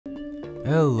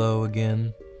Hello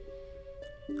again.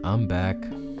 I'm back.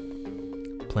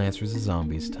 Plants vs.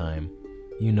 Zombies time.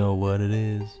 You know what it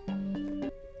is.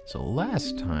 So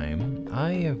last time,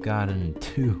 I have gotten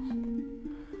two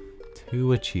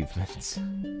achievements.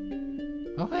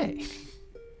 Oh hey.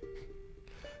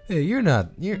 Hey, you're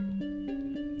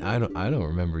I don't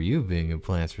remember you being in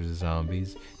Plants vs.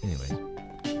 Zombies. Anyways.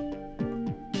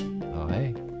 Oh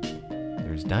hey.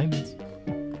 There's diamonds.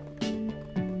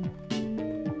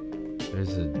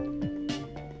 There's a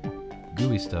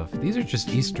gooey stuff. These are just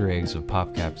Easter eggs of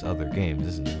PopCap's other games,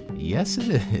 isn't it? Yes, it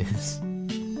is.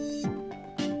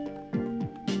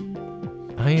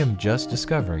 I am just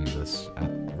discovering this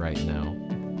right now.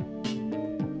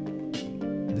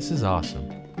 This is awesome.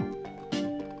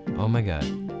 Oh my god.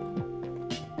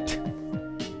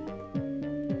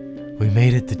 We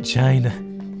made it to China.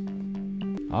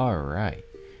 Alright.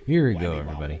 Here we go,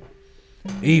 everybody.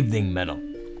 Evening metal.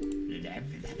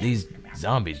 These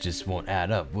zombies just won't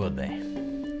add up, will they?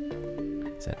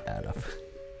 Does that add up?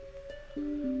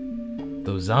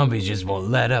 Those zombies just won't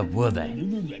let up, will they?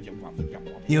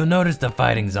 You'll notice the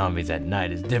fighting zombies at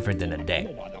night is different than at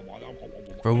day.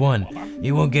 For one,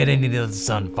 you won't get any of the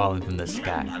sun falling from the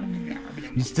sky.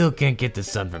 You still can't get the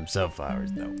sun from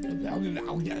sunflowers, though.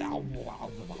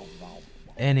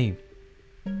 And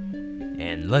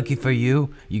lucky for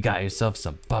you, you got yourself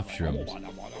some puff shrooms.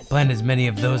 Plant as many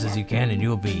of those as you can and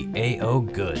you'll be A-O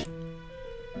good.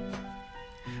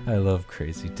 I love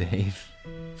Crazy Dave.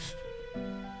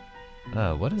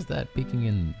 What is that peeking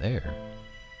in there?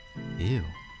 Ew.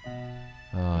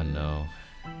 Oh no.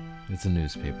 It's a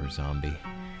newspaper zombie.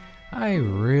 I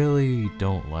really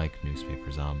don't like newspaper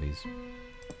zombies.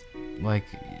 Like,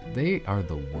 they are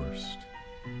the worst.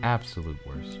 Absolute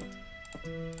worst.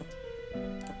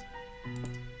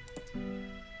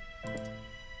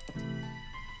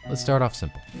 Let's start off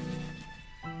simple.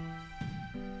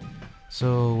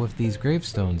 So with these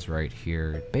gravestones right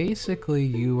here, basically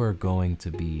you are going to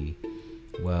be,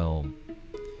 well,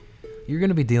 you're going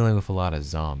to be dealing with a lot of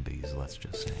zombies, let's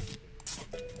just say.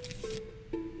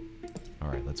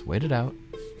 Alright, let's wait it out.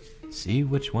 See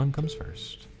which one comes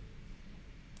first.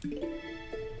 You're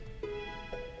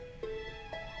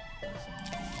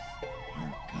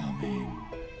coming.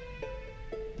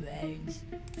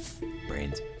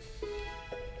 Brains.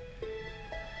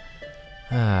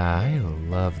 I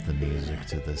love the music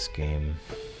to this game.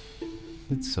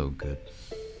 It's so good.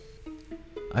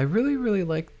 I really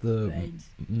like the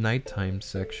nighttime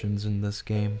sections in this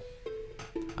game.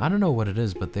 I don't know what it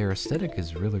is, but their aesthetic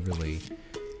is really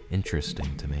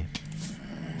interesting to me.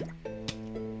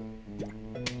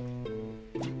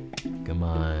 Come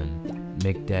on,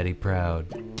 make daddy proud.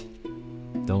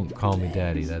 Don't call me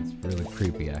daddy, that's really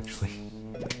creepy actually.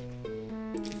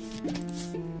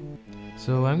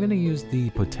 So I'm gonna use the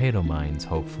potato mines,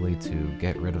 hopefully, to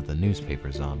get rid of the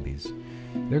newspaper zombies.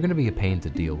 They're gonna be a pain to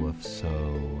deal with, so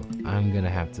I'm gonna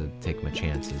have to take my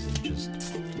chances and just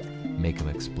make them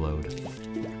explode.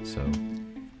 So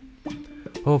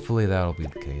hopefully that'll be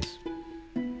the case.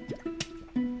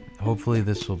 Hopefully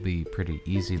this will be pretty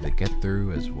easy to get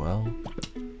through as well.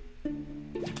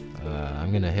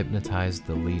 I'm gonna hypnotize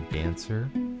the lead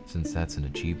dancer, since that's an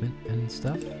achievement and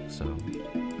stuff, so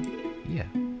yeah.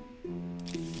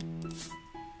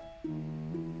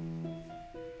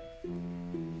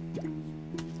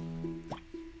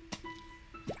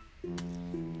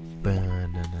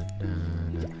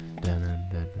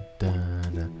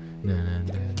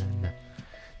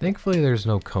 Thankfully there's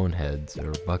no cone heads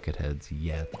or bucket heads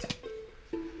yet.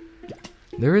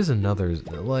 There is another,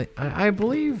 like, I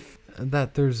believe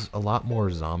that there's a lot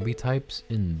more zombie types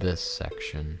in this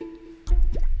section.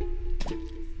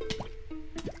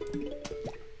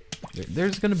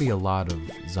 There's going to be a lot of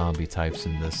zombie types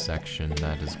in this section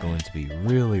that is going to be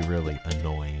really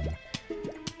annoying.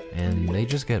 And they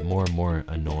just get more and more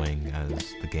annoying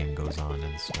as the game goes on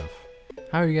and stuff.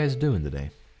 How are you guys doing today?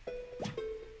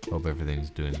 Hope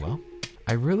everything's doing well.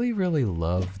 I really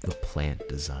love the plant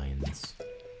designs.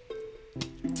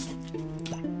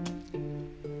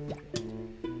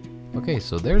 Okay,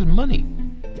 so there's money.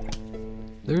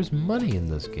 There's money in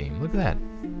this game. Look at that.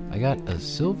 I got a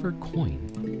silver coin.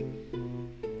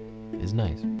 It's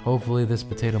nice. Hopefully this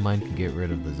potato mine can get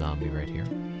rid of the zombie right here.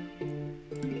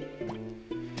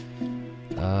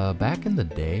 Back in the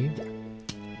day,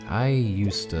 I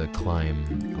used to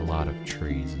climb a lot of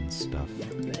trees and stuff.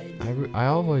 I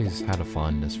always had a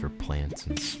fondness for plants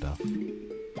and stuff.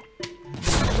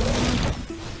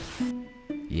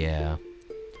 Yeah.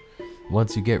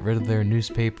 Once you get rid of their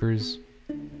newspapers,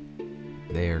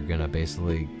 they are gonna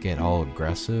basically get all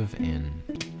aggressive, and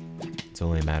it's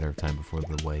only a matter of time before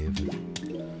the wave.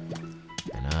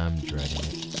 I'm dreading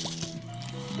it.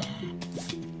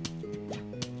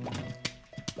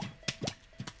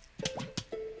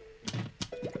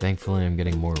 Thankfully, I'm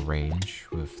getting more range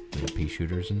with the pea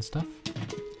shooters and stuff.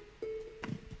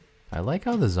 I like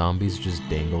how the zombies just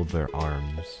dangled their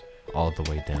arms all the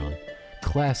way down.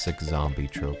 Classic zombie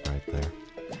trope right there.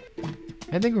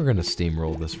 I think we're gonna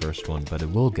steamroll this first one, but it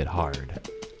will get hard.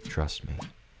 Trust me.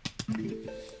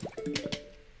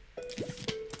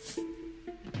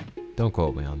 Don't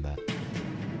quote me on that.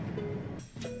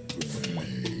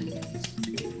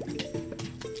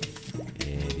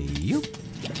 Eddie-yoop.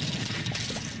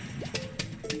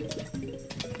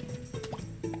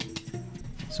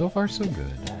 So far, so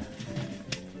good.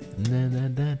 Na, na,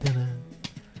 na, na, na.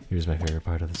 Here's my favorite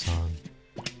part of the song.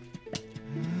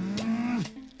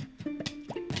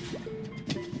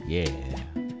 Yeah.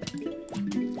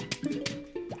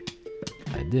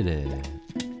 I did it.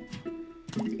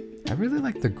 I really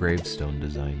like the gravestone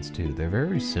designs too. They're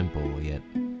very simple, yet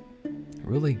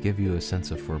really give you a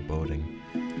sense of foreboding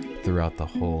throughout the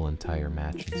whole entire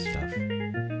match and stuff.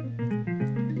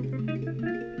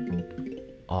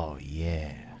 Oh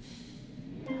yeah.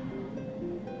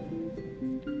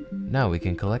 Now we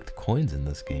can collect coins in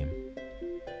this game.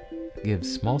 Give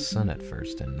small sun at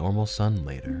first and normal sun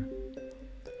later.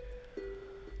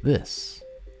 This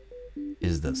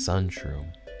is the sun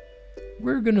shroom.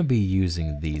 We're gonna be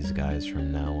using these guys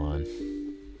from now on.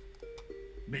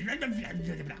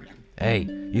 Hey,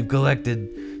 you've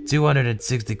collected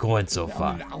 260 coins so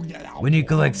far. When you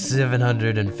collect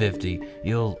 750,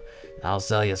 I'll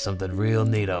sell you something real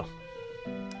neato.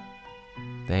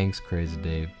 Thanks, Crazy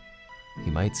Dave. He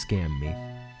might scam me,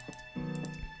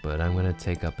 but I'm gonna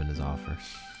take up in his offer.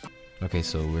 Okay,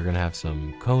 so we're gonna have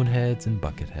some cone heads and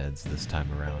bucket heads this time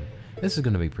around. This is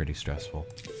gonna be pretty stressful.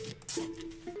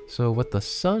 So what the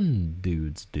sun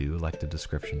dudes do, like the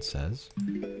description says,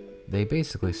 they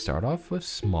basically start off with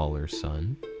smaller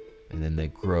sun, and then they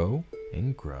grow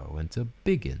and grow into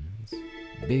biggins.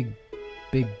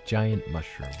 Big giant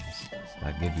mushrooms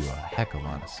that give you a heck of a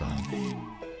lot of sun.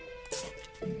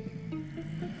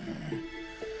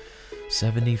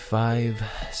 75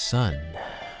 sun.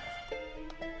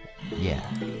 Yeah.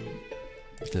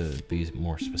 To be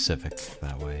more specific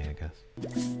that way, I guess.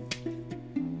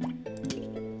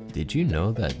 Did you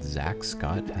know that Zach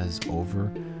Scott has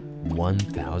over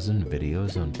 1,000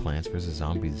 videos on Plants vs.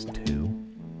 Zombies 2?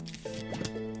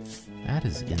 That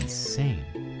is insane.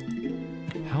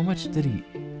 How much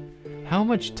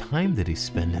time did he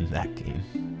spend in that game?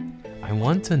 I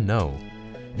want to know.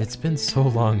 It's been so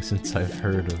long since I've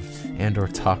heard of and or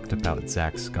talked about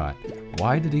Zach Scott.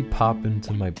 Why did he pop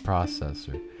into my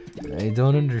processor? I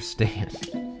don't understand.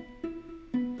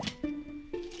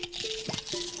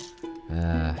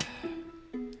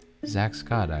 Zach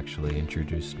Scott actually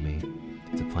introduced me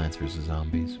to Plants vs.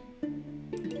 Zombies.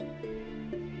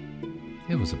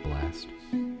 It was a blast.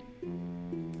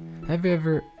 Have you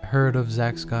ever heard of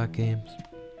Zach Scott games?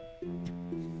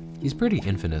 He's pretty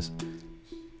infamous.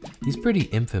 He's pretty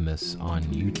infamous on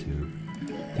YouTube.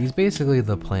 He's basically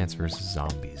the Plants vs.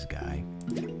 Zombies guy.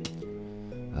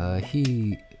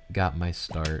 He got my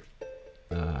start,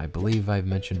 I believe I've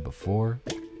mentioned before,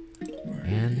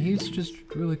 and he's just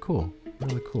really cool,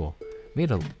 really cool.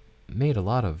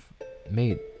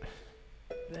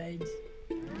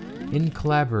 In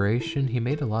collaboration, he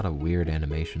made a lot of weird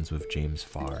animations with James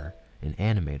Farr, an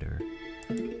animator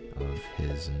of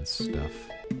his and stuff.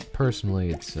 Personally,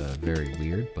 it's very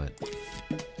weird, but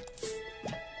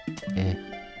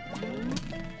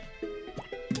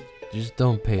just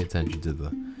don't pay attention to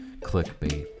the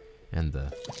clickbait and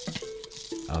the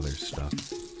other stuff.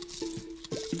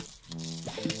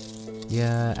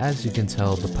 Yeah, as you can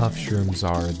tell, the puff shrooms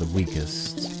are the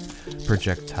weakest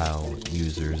projectile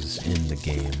users in the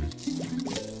game.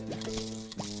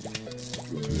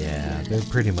 Yeah, they're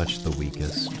pretty much the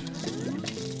weakest.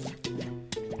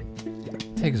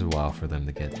 Takes a while for them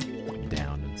to get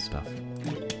down and stuff.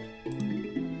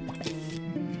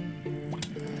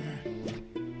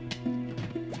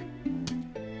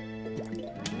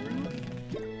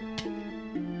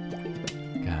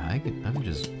 God, I'm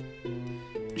just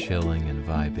chilling and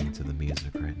vibing to the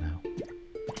music right now.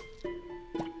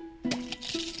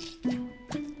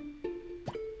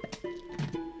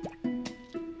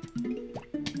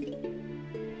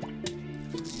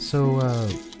 So,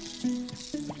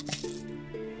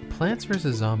 Plants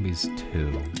vs. Zombies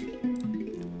 2.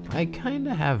 I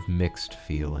kinda have mixed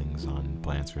feelings on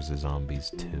Plants vs.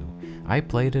 Zombies 2. I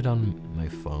played it on my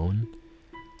phone,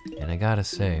 and I gotta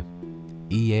say,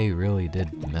 EA really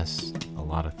did mess a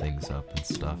lot of things up and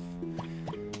stuff.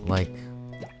 Like,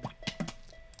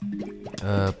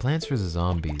 Plants vs.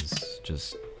 Zombies,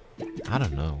 just, I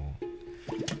don't know.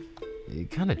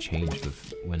 It kind of changed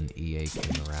with when EA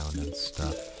came around and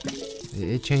stuff.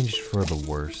 It changed for the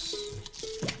worse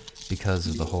because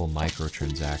of the whole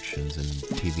microtransactions in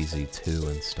TVZ2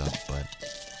 and stuff, but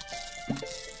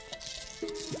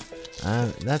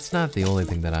that's not the only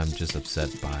thing that I'm just upset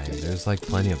by. There's like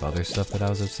plenty of other stuff that I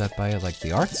was upset by. Like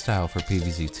the art style for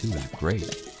PVZ2 is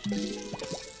great,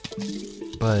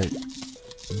 but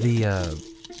the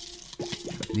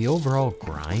overall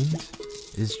grind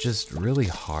is just really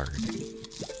hard.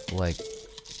 Like,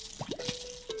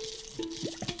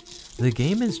 the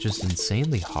game is just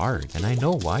insanely hard, and I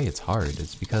know why it's hard.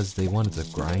 It's because they wanted to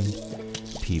grind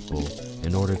people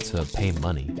in order to pay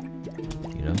money,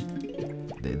 you know?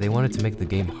 They wanted to make the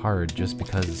game hard just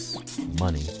because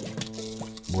money,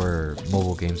 where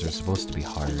mobile games are supposed to be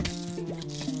hard,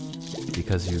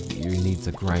 because you need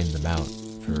to grind them out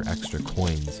for extra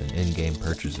coins and in-game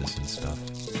purchases and stuff,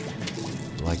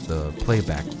 like the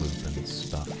playback loop and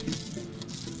stuff.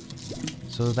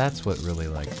 So that's what really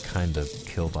like kind of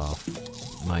killed off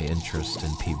my interest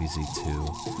in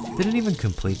PVZ2. Didn't even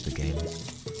complete the game.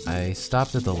 I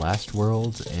stopped at the last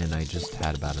world and I just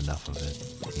had about enough of it,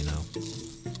 you know.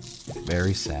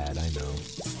 Very sad, I know.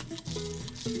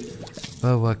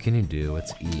 But what can you do?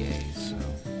 It's EA, so.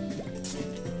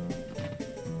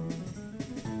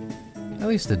 At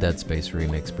least the Dead Space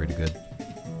remake's pretty good.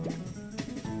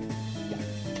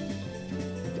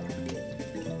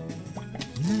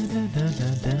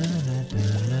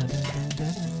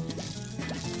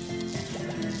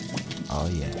 Oh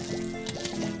yeah.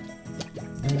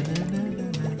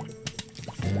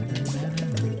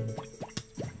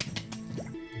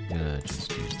 I'm gonna just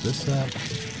use this up.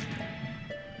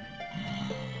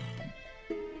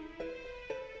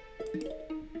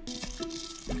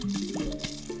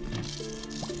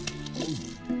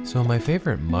 So my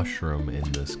favorite mushroom in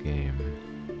this game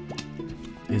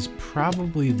is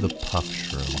probably the puff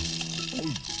shroom.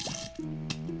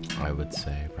 I would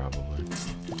say, probably.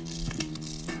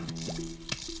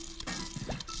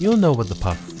 You'll know what the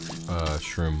puff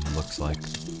shroom looks like.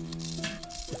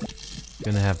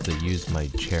 Gonna have to use my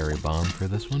cherry bomb for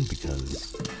this one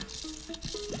because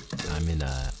I'm in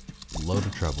a load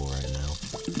of trouble right now.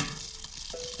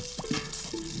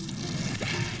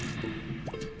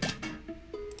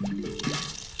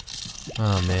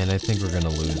 Oh man, I think we're gonna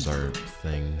lose our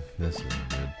thing. This isn't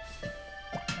good.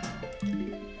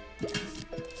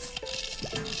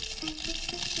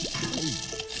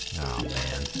 Oh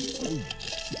man.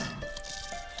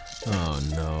 Oh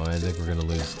no, I think we're gonna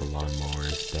lose the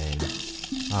lawnmowers. Dang.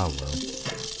 Oh well.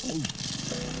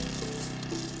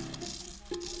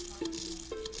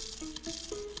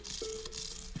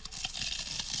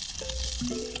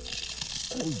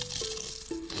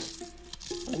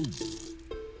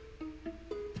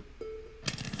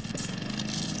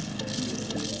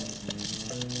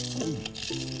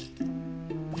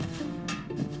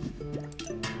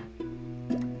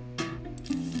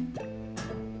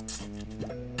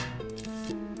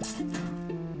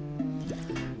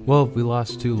 Well, we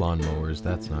lost 2 lawnmowers,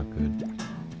 that's not good.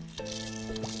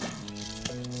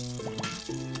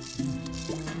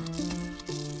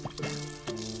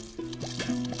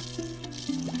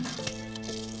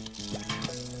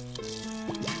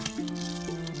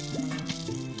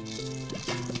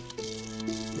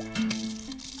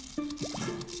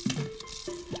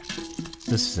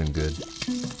 This isn't good.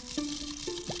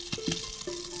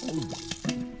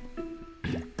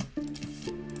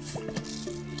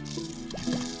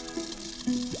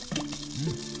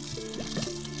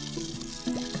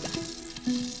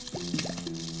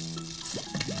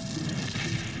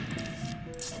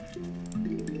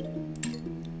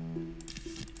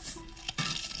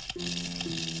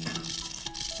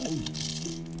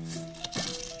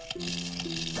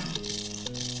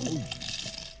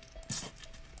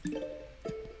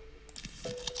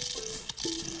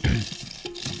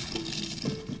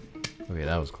 Okay,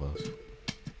 that was close.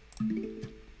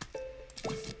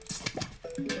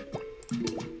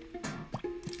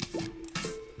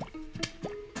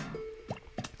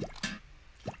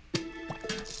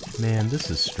 Man, this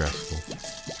is stressful.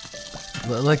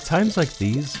 Like, times like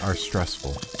these are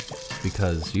stressful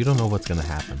because you don't know what's gonna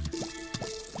happen.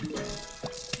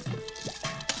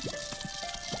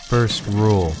 First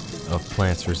rule of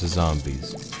Plants vs.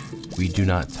 Zombies. We do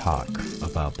not talk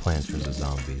about Plants vs.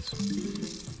 Zombies.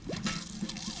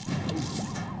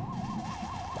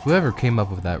 Whoever came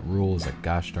up with that rule is a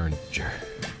gosh darn jerk.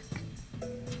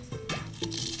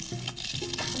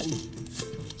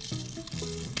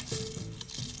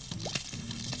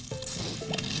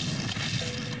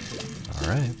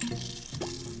 Alright.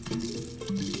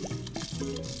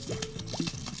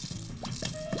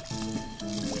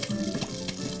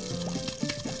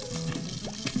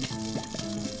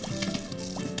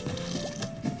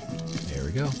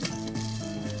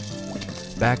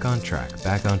 Back on track,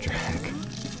 back on track.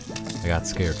 I got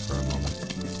scared for a moment.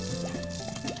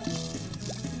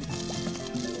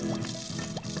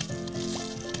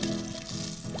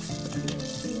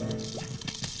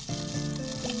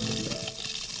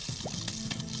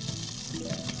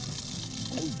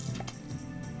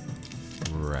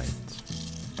 Right.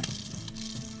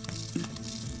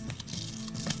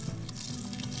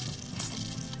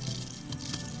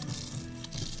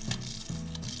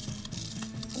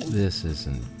 This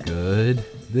isn't good.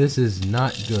 This is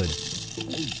not good.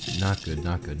 Not good,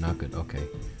 not good, not good. Okay.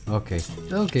 Okay.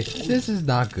 Okay. This is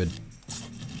not good.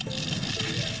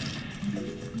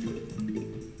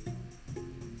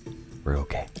 We're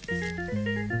okay.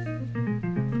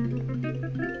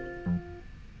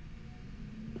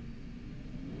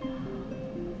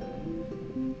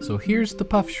 So here's the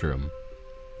puff shroom.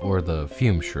 Or the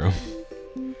fume shroom.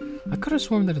 I could have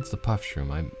sworn that it's the puff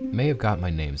shroom. I may have got my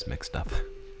names mixed up.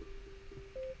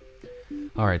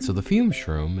 Alright, so the fume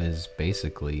shroom is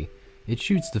basically, it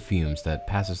shoots the fumes that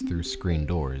passes through screen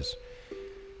doors.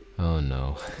 Oh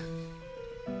no.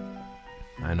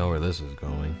 I know where this is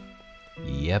going.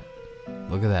 Yep,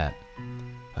 look at that.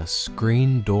 A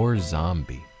screen door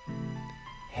zombie.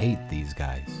 Hate these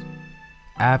guys.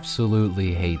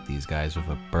 Absolutely hate these guys with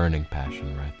a burning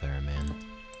passion right there, man.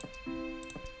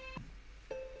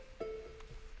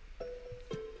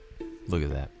 Look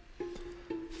at that.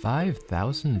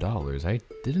 $5,000. I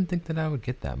didn't think that I would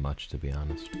get that much, to be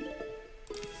honest.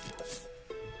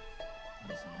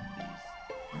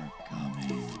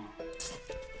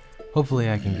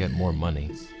 Hopefully I can get more money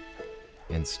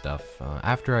and stuff.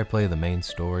 After I play the main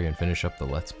story and finish up the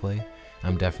Let's Play,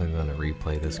 I'm definitely going to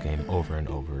replay this game over and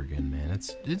over again, man.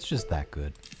 It's just that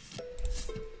good.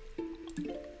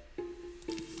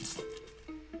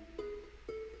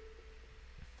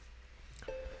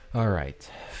 Alright,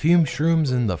 fume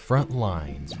shrooms in the front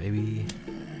lines, baby.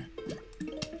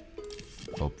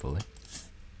 Hopefully.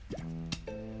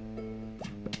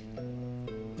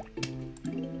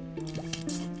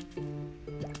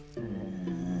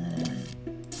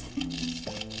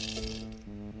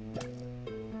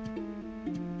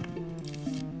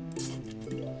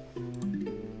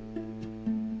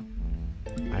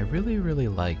 I really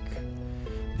like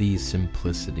the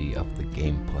simplicity of the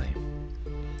gameplay.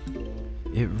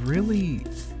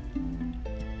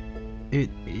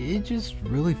 It just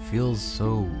really feels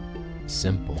so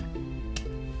simple,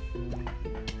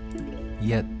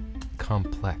 yet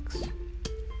complex.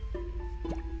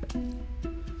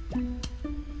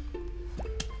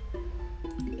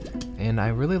 And I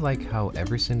really like how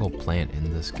every single plant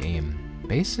in this game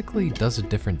basically does a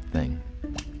different thing.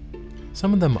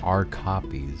 Some of them are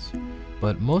copies,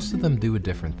 but most of them do a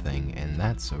different thing, and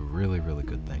that's a really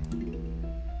good thing.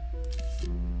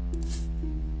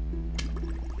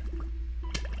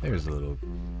 There's a little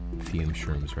fume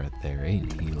shrooms right there.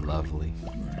 Ain't he lovely?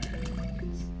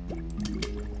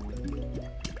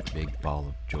 Big ball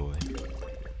of joy.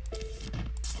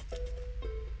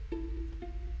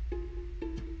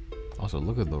 Also,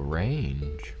 look at the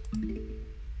range.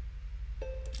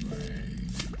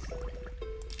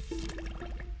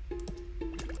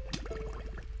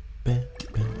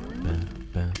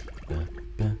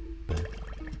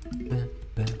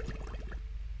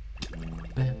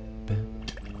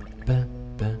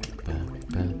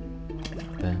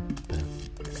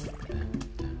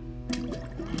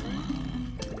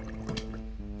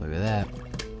 Look at that.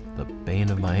 The bane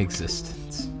of my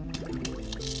existence.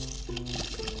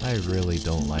 I really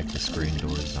don't like the screen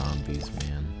door zombies,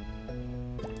 man.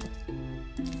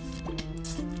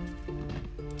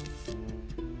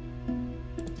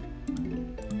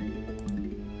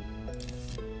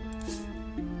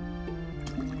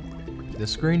 The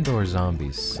screen door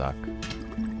zombies suck.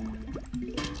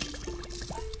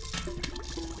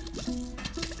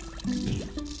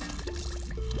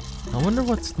 I wonder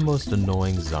what's the most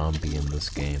annoying zombie in this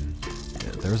game.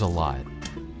 There's a lot.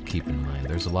 Keep in mind,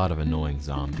 there's a lot of annoying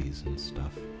zombies and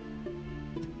stuff.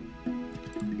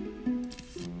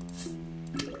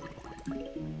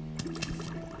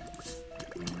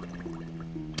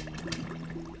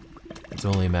 It's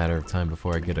only a matter of time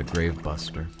before I get a grave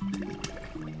buster.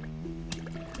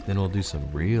 Then we'll do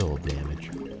some real damage.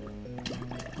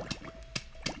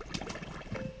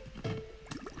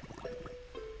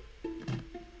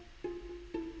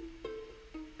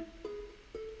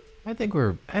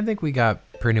 I think we got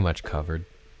pretty much covered.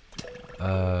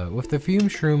 With the fume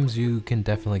shrooms, you can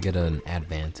definitely get an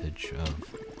advantage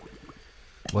of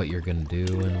what you're gonna do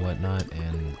and whatnot,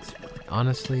 and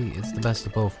honestly, it's the best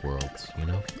of both worlds, you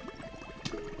know?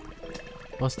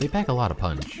 Plus, they pack a lot of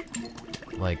punch.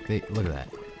 Like, look at that.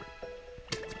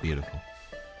 It's beautiful.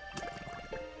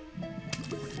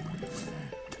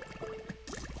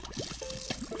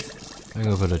 I'm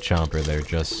gonna put a chomper there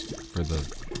just for the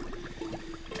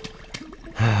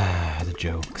the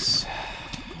jokes,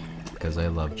 because I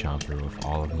love chomper with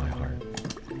all of my heart.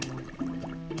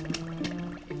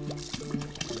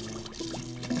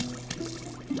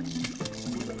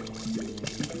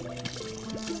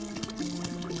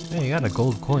 Hey, you got a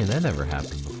gold coin. That never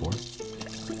happened before.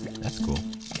 That's cool.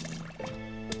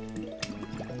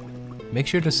 Make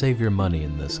sure to save your money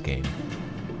in this game.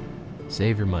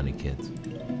 Save your money, kids.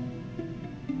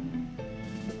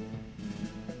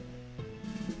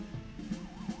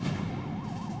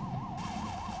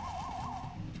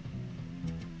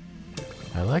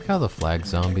 I like how the flag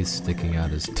zombie's sticking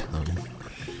out his tongue.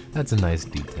 That's a nice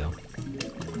detail.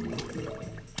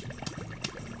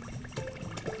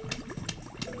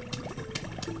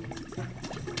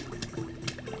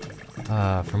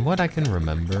 From what I can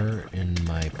remember in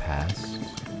my past,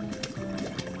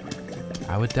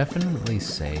 I would definitely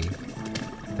say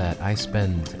that I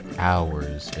spend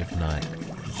hours, if not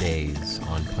days,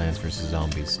 on Plants vs.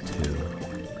 Zombies 2.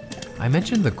 I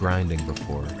mentioned the grinding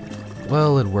before.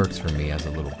 Well, it works for me as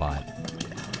a little bot,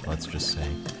 let's just say.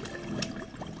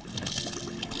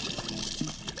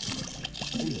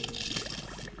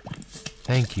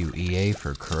 Thank you, EA,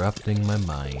 for corrupting my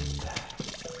mind.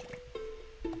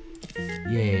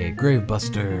 Yay,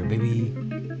 Gravebuster, baby!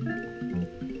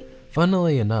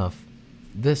 Funnily enough,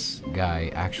 this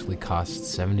guy actually costs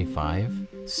 75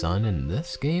 sun in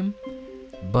this game,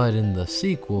 but in the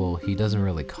sequel, he doesn't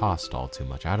really cost all too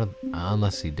much,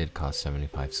 unless he did cost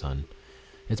 75 sun.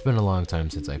 It's been a long time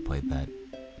since I played that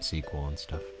sequel and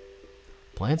stuff.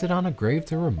 Planted on a grave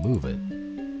to remove it.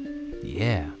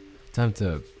 Yeah, time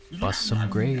to bust some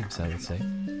graves, I would say.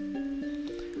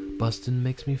 Bustin'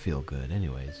 makes me feel good,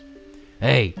 anyways.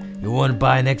 Hey, you want to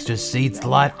buy an extra seats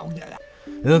lot?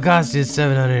 It'll cost you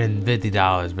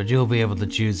 $750, but you'll be able to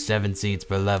choose 7 seats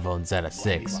per level instead of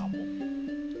 6.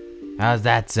 How's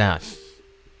that sound?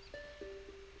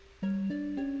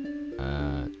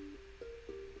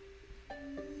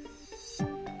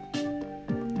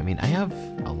 I mean, I have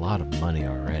a lot of money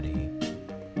already.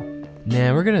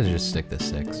 Nah, we're gonna just stick to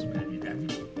 6.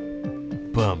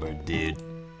 Bummer, dude.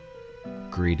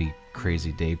 Greedy,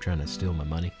 crazy Dave trying to steal my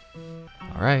money.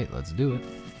 Alright, let's do it.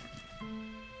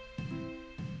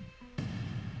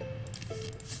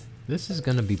 This is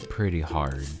gonna be pretty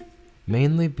hard.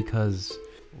 Mainly because,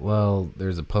 well,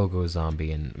 there's a pogo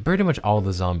zombie and pretty much all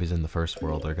the zombies in the first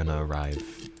world are gonna arrive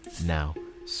now.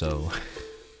 So,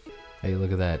 hey,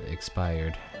 look at that,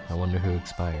 expired. I wonder who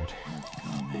expired.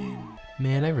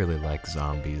 Man, I really like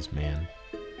zombies, man.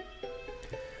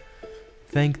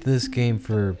 Thank this game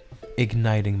for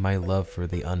igniting my love for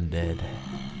the undead.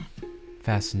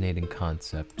 Fascinating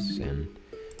concepts and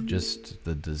just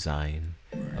the design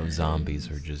of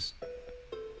zombies are just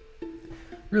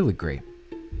really great.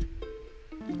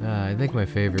 I think my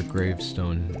favorite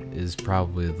gravestone is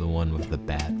probably the one with the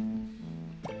bat.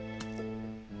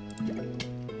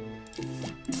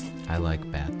 I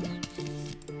like bats.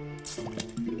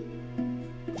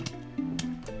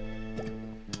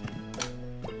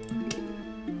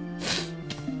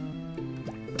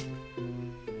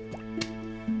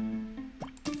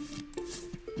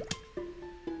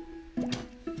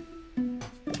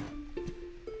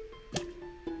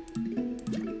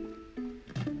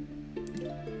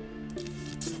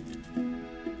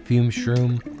 Fume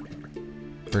Shroom,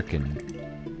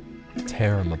 frickin'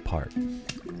 tear them apart.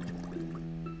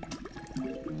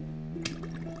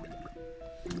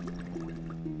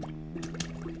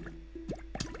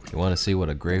 You want to see what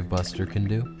a Gravebuster can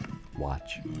do?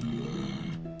 Watch.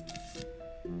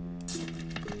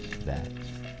 That.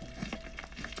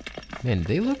 Man,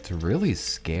 they looked really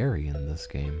scary in this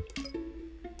game.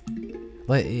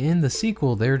 Like, in the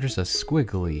sequel, they were just a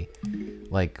squiggly,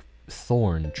 like,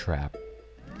 thorn trap.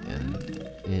 And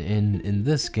in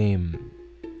this game,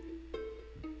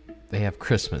 they have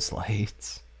Christmas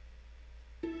lights.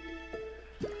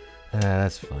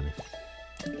 That's funny.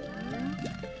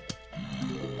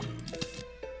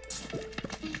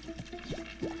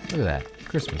 Look at that,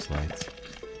 Christmas lights.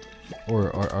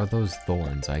 Or are those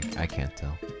thorns? I can't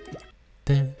tell.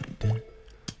 Dun, dun,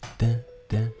 dun,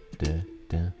 dun, dun,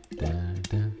 dun, dun,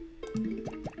 dun,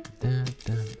 dun,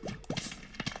 dun.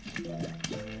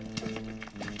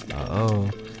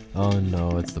 Oh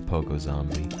no, it's the Pogo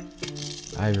Zombie.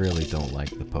 I really don't like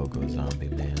the Pogo Zombie,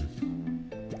 man.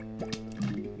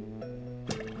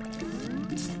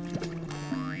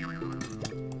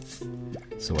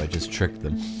 So I just tricked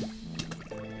them.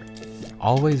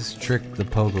 Always trick the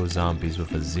Pogo Zombies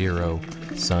with a 0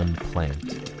 sun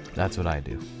plant. That's what I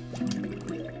do.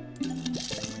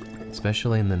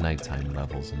 Especially in the nighttime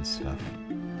levels and stuff.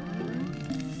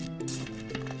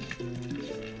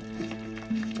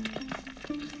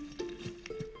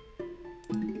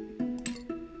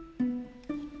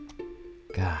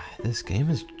 This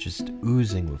game is just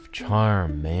oozing with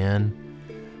charm, man.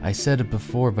 I said it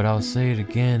before, but I'll say it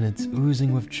again. It's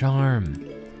oozing with charm.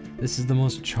 This is the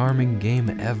most charming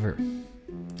game ever.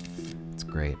 It's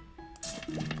great.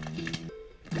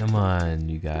 Come on,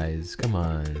 you guys. Come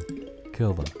on.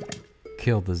 Kill them.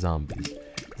 Kill the zombies.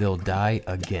 They'll die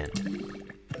again.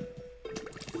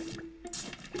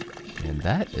 And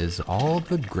that is all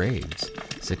the graves.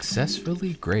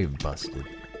 Successfully grave busted.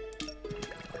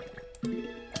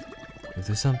 If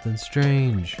there's something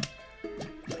strange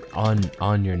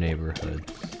on your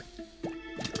neighborhood,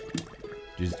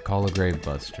 just call a grave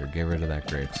buster. Get rid of that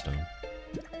gravestone.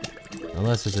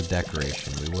 Unless it's a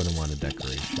decoration. We wouldn't want a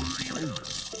decoration.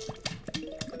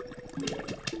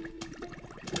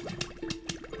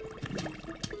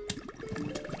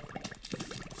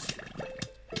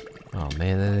 Oh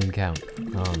man, that didn't count.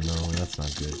 Oh no, that's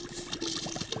not good.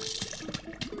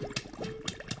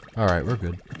 Alright, we're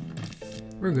good.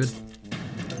 We're good.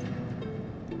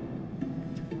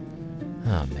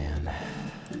 Oh man.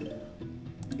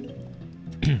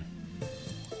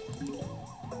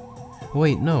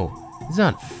 Wait, no. It's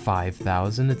not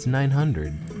 5,000, it's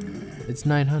 900. It's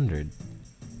 900.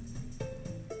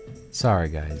 Sorry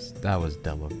guys, that was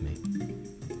dumb of me.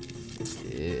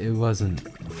 It wasn't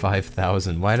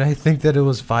 5,000. Why did I think that it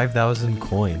was 5,000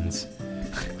 coins?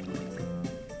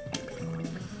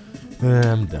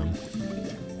 I'm dumb.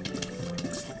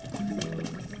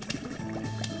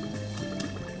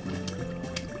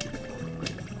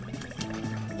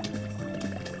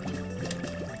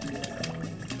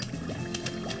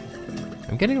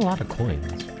 I'm getting a lot of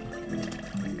coins.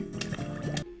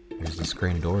 There's the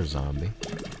screen door zombie.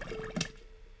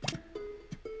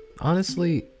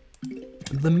 Honestly,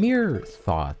 the mere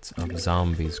thought of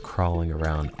zombies crawling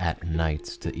around at night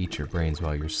to eat your brains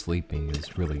while you're sleeping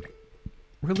is really,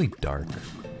 really dark,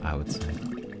 I would say.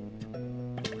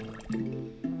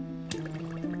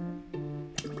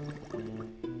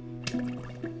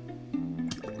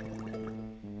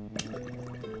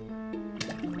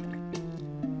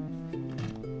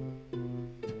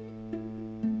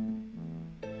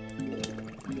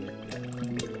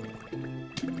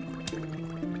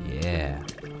 Yeah.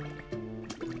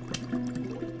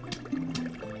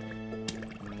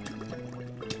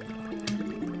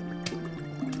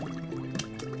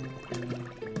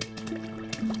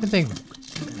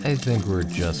 I think we're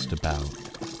just about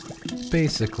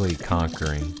basically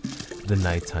conquering the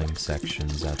nighttime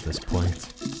sections at this point.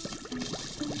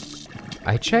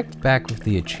 I checked back with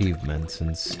the achievements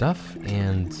and stuff,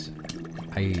 and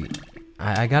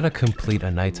I gotta complete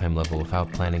a nighttime level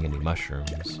without planting any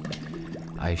mushrooms.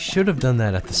 I should have done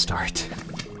that at the start.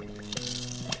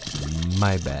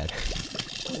 My bad.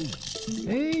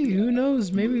 Hey, who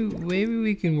knows? Maybe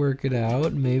we can work it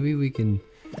out. Maybe we can.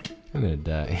 I'm gonna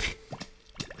die.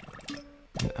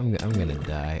 I'm gonna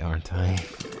die, aren't I?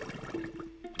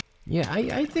 Yeah,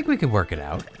 I think we can work it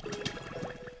out.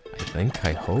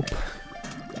 I hope.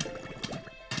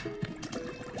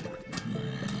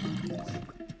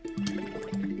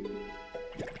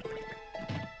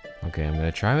 Okay, I'm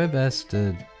gonna try my best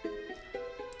to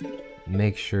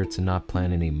make sure to not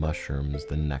plant any mushrooms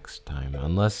the next time.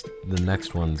 Unless the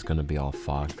next one's gonna be all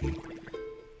foggy.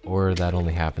 Or that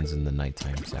only happens in the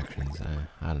nighttime sections.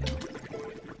 I don't know.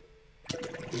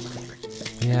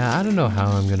 Yeah, I don't know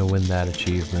how I'm gonna win that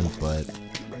achievement, but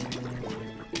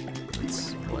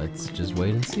let's just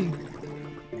wait and see.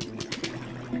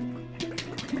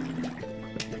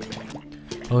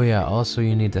 Oh yeah, also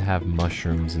you need to have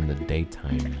mushrooms in the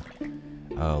daytime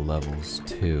levels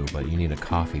too, but you need a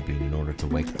coffee bean in order to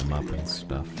wake them up and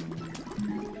stuff.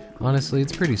 Honestly,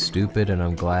 it's pretty stupid, and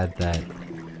I'm glad that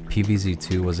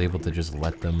PvZ2 was able to just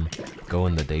let them go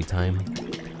in the daytime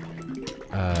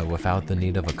without the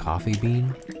need of a coffee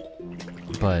bean,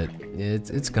 but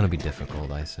it's gonna be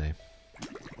difficult, I say.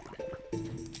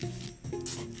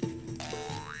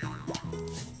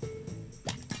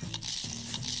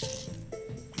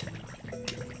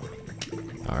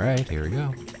 Alright, here we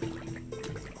go.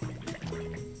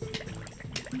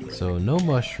 So no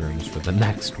mushrooms for the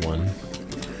next one.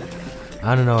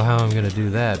 I don't know how I'm gonna do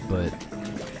that, but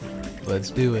let's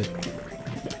do it.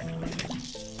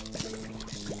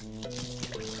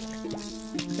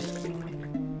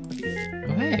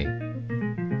 Oh hey,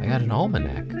 I got an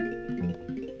almanac.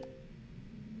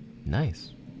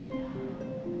 Nice.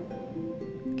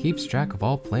 Keeps track of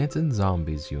all plants and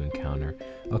zombies you encounter.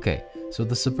 Okay, so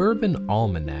the Suburban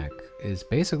Almanac is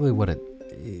basically what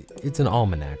it's an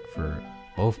almanac for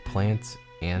both plants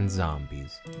and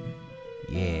zombies.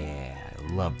 Yeah,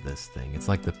 I love this thing. It's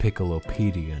like the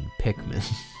Piccolopedia in Pikmin.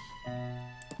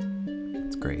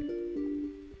 It's great.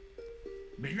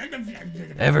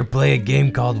 Ever play a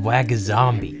game called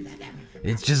Whack-A-Zombie?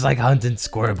 It's just like hunting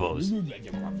squirrels.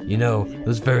 You know,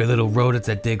 those very little rodents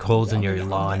that dig holes in your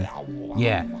lawn?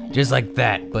 Yeah, just like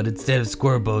that, but instead of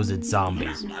squirrels, it's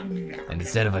zombies. And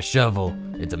instead of a shovel,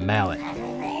 it's a mallet.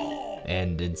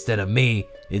 And instead of me,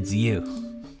 it's you.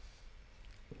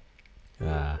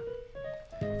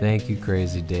 Thank you,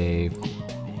 Crazy Dave.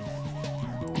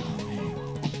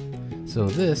 So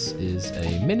this is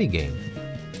a mini game.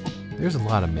 There's a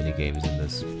lot of mini games in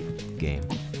this game.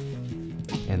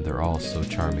 And they're all so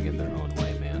charming in their own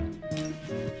way, man.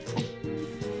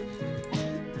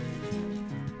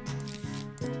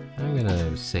 I'm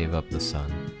gonna save up the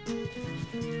sun.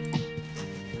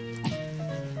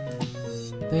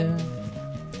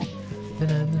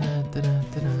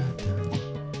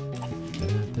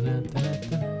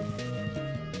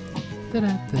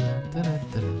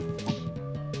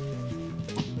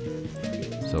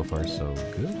 So far, so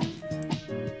good.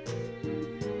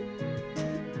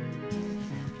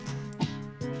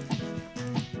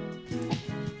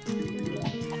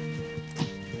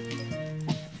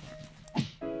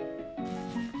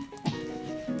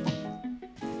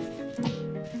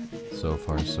 So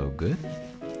far, so good.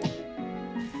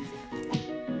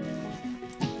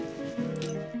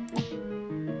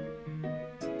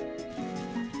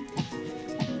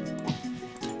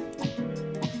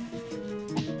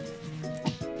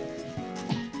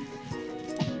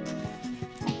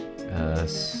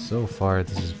 So far,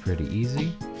 this is pretty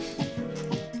easy.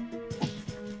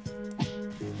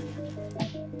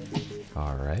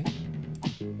 All right.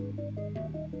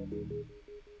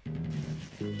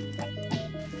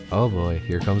 Oh boy,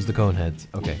 here comes the cone heads.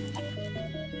 Okay.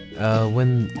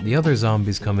 When the other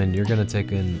zombies come in, they're gonna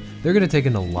take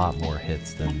in a lot more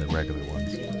hits than the regular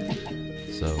ones.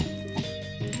 So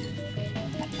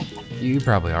you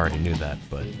probably already knew that,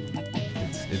 but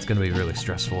it's gonna be really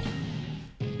stressful.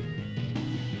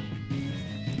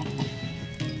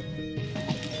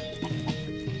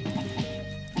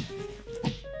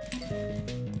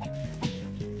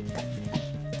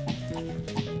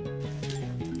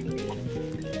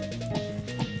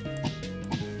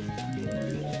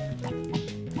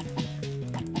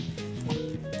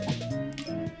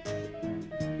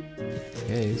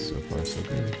 Okay, so far so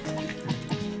good.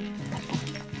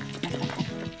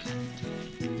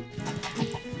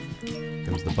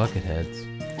 Comes the bucket heads.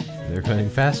 They're going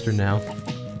faster now.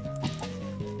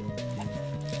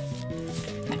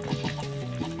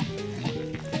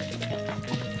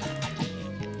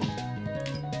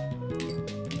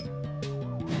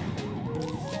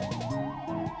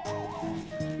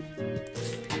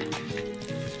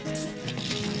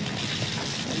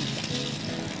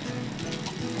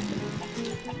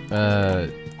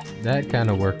 That kind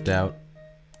of worked out.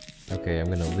 Okay, I'm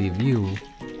gonna leave you.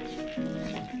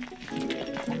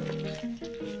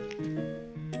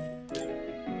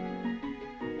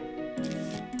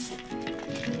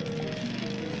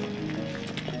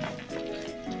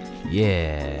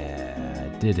 Yeah,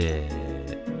 I did it.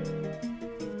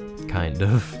 Kind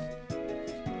of.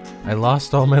 I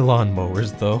lost all my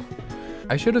lawnmowers though.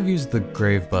 I should have used the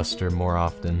Grave Buster more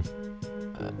often.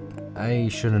 I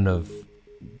shouldn't have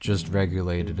just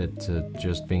regulated it to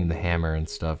just being the hammer and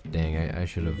stuff. Dang, I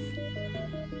should have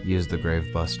used the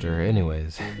Grave Buster.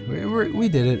 Anyways, we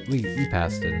did it. We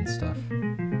passed it and stuff.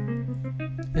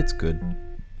 It's good.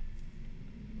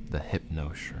 The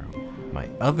Hypno Shroom, my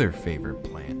other favorite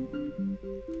plant,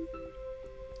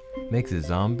 makes a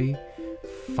zombie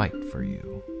fight for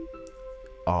you.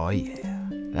 Oh yeah,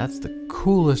 that's the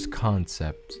coolest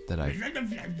concept that I've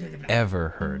ever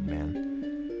heard,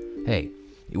 man. Hey,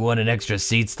 you want an extra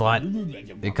seat slot?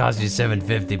 It costs you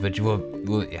 $7.50, but you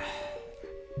will.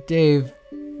 Dave,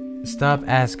 stop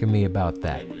asking me about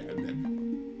that.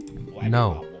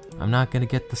 No, I'm not gonna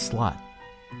get the slot.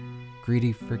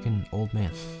 Greedy freaking old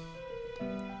man.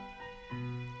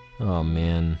 Oh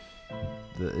man,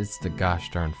 it's the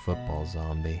gosh darn football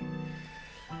zombie.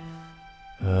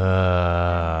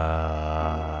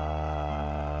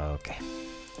 Okay.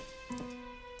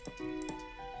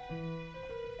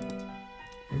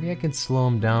 Maybe I can slow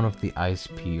him down with the ice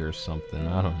pea or something.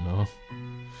 I don't know.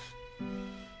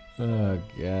 Oh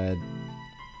god.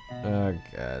 Oh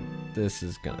god. This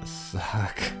is gonna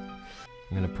suck.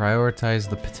 I'm gonna prioritize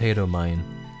the potato mine.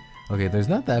 Okay, there's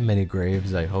not that many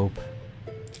graves, I hope.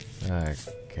 Oh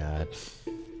god.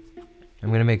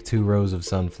 I'm gonna make 2 rows of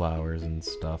sunflowers and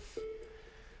stuff.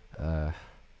 Oh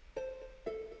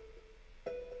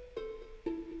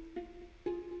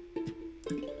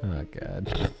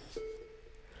god.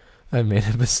 I made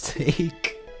a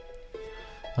mistake.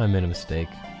 I made a mistake.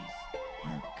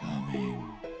 Are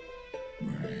coming.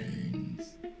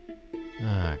 Brains.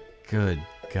 good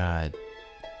God.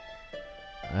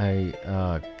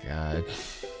 Oh God.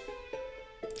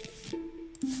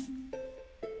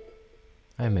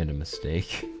 I made a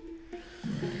mistake.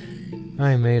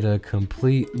 I made a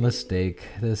complete mistake.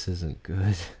 This isn't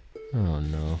good. Oh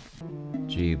no.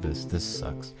 Jeebus, this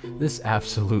sucks. This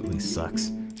absolutely sucks.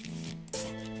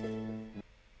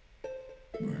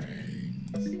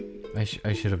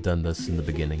 I should have done this in the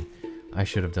beginning. I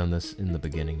should have done this in the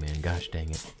beginning, man. Gosh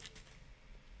dang it.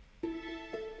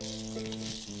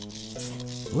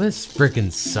 Well, this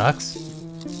frickin' sucks.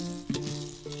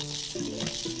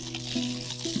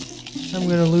 I'm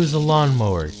gonna lose a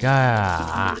lawnmower.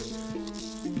 Gah.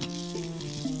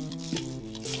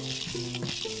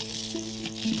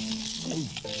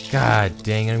 God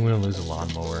dang it, I'm gonna lose a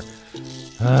lawnmower.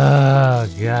 Oh,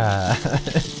 God.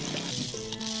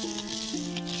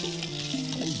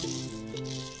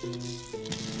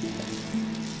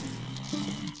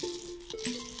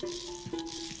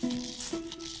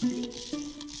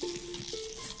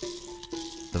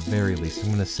 At the very least,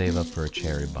 I'm gonna save up for a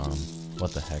cherry bomb.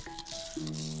 What the heck?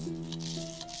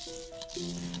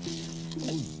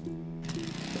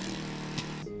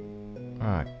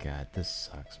 Oh God, this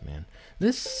sucks, man.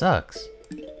 This sucks.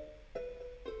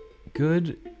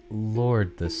 Good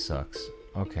Lord, this sucks.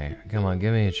 Okay, come on,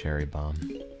 give me a cherry bomb.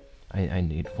 I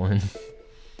need one.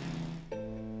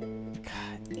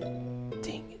 God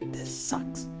dang it, this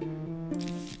sucks.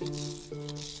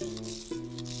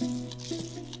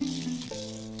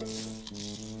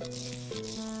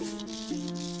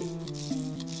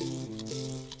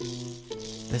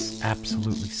 This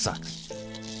absolutely sucks.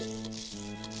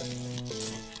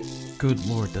 Good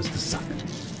Lord, does this suck.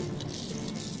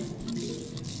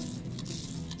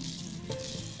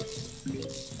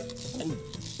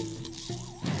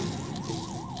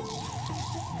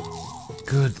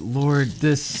 Good Lord,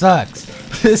 this sucks.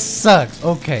 This sucks.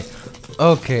 Okay.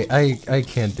 Okay, I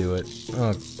can't do it.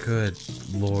 Oh, good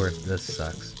Lord, this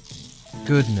sucks.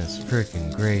 Goodness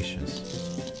freaking gracious.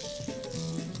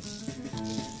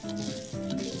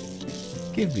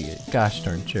 Give me a gosh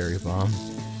darn cherry bomb.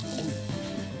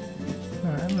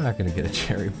 I'm not gonna get a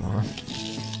cherry bomb.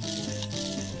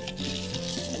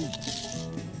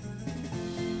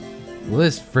 Well,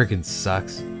 this freaking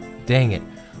sucks. Dang it.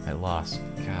 I lost.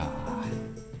 God.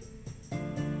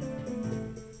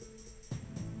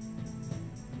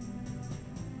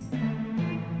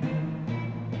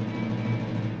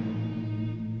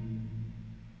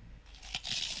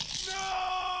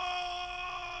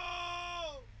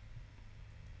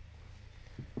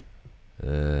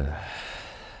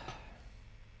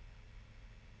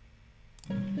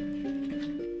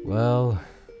 Well,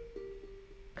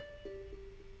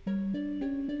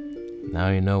 now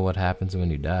you know what happens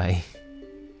when you die.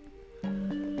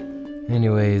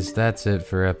 Anyways, that's it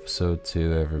for episode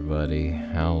 2, everybody.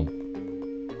 I'll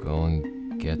go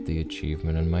and get the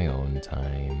achievement in my own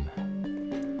time.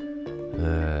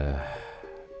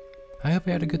 I hope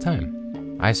you had a good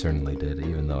time. I certainly did,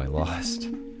 even though I lost.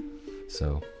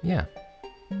 So, yeah.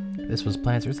 This was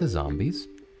Plants vs. Zombies,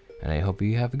 and I hope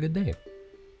you have a good day.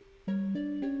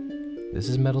 This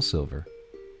is Metal Silver,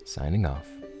 signing off.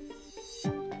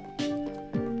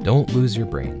 Don't lose your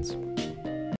brains.